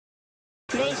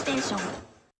mission.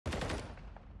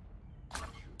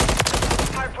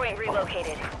 Hardpoint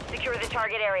relocated. Secure the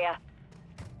target area.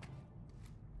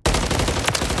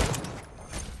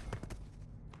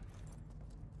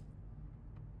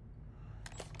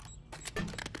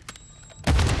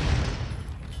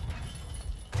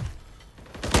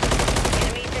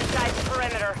 Enemies inside the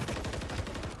perimeter.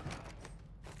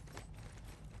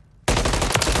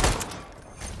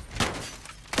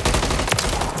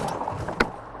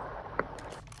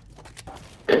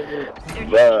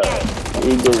 Bruh,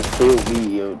 he just killed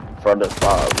me from the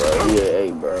spot, bro. Yeah,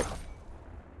 hey, bro.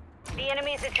 The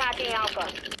enemy's attacking Alpha.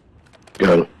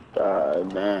 Got him.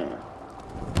 God damn.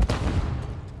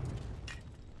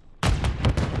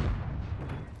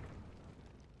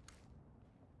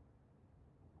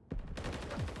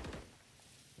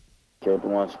 Killed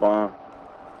one spawn.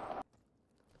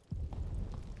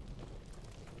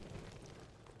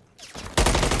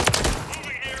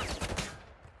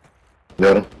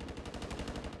 Got him.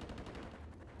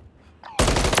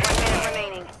 1 minute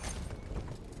remaining.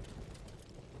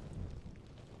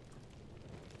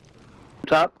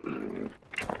 Top.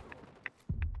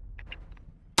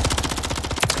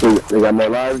 They got more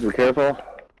lives, be careful.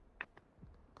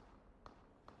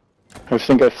 I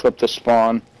think I flipped the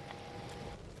spawn.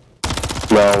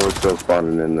 No, we're still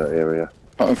spawning in the area.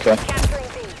 Okay. Capturing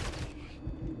B.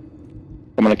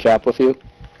 I'm gonna cap with you.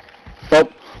 Oh,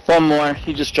 one more.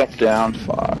 He just jumped down.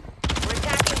 Fuck. We're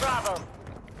attacking Bravo.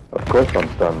 Of course I'm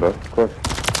stunned, bro. Of course.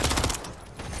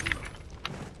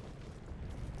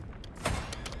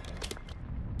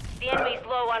 The enemy's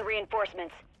low on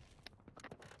reinforcements.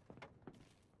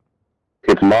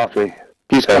 Get him off me.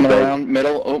 He's coming Okay. around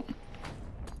middle. Oh.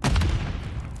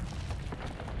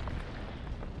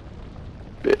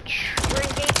 Bitch. We're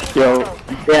engaging Yo.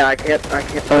 Bravo. Yeah, I can't.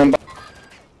 Final minute.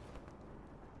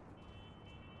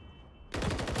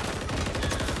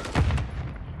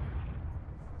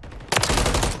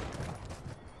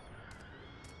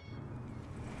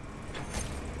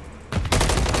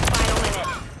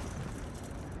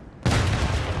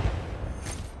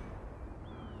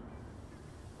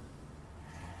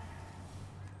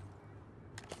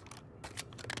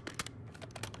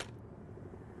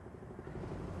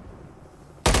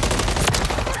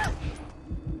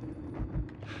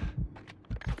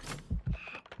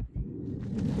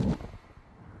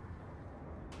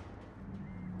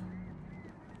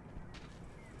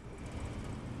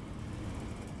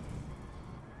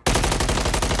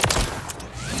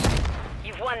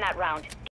 You've won that round.